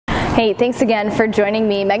Hey, thanks again for joining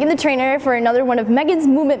me, Megan the trainer, for another one of Megan's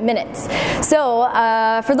Movement Minutes. So,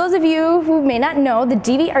 for those of you who may not know, the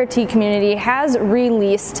DVRT community has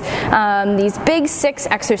released these big 6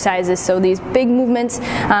 exercises, so these big movements,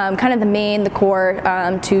 kind of the main, the core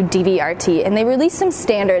to DVRT, and they released some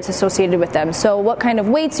standards associated with them. So what kind of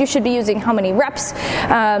weights you should be using, how many reps. So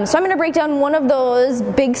I'm going to break down one of those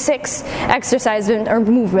big 6 exercises or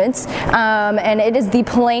movements, and it is the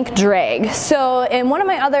plank drag. So in one of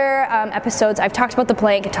my other episodes, I've talked about the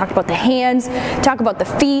plank, I talked about the hands, talked about the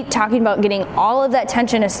feet, talking about getting all of that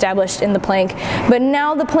tension established in the plank. But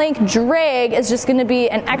now the plank drag is just going to be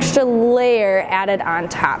an extra layer added on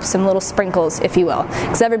top, some little sprinkles, if you will,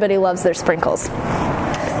 because everybody loves their sprinkles.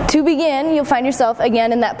 To begin, you'll find yourself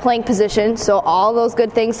again in that plank position, so all those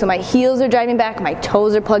good things. So my heels are driving back, my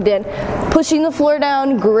toes are plugged in, pushing the floor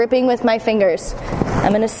down, gripping with my fingers.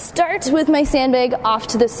 I'm going to start with my sandbag off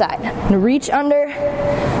to the side. I'm going to reach under,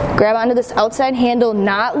 grab onto this outside handle,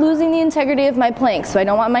 not losing the integrity of my plank, so I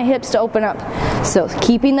don't want my hips to open up. So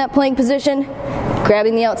keeping that plank position,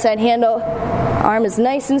 grabbing the outside handle, arm is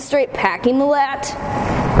nice and straight, packing the lat.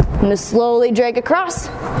 I'm going to slowly drag across,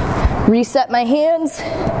 reset my hands,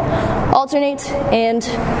 alternate, and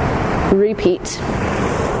repeat.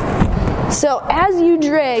 So as you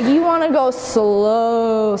drag, you want to go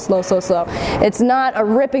slow, slow, slow, slow. It's not a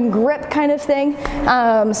rip and grip kind of thing.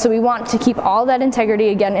 So we want to keep all that integrity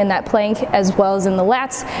again in that plank as well as in the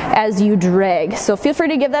lats as you drag. So feel free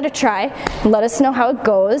to give that a try. Let us know how it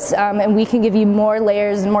goes, and we can give you more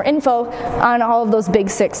layers and more info on all of those big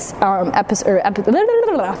 6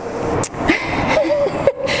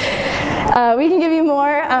 we can give you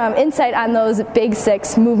more insight on those big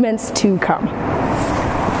 6 movements to come.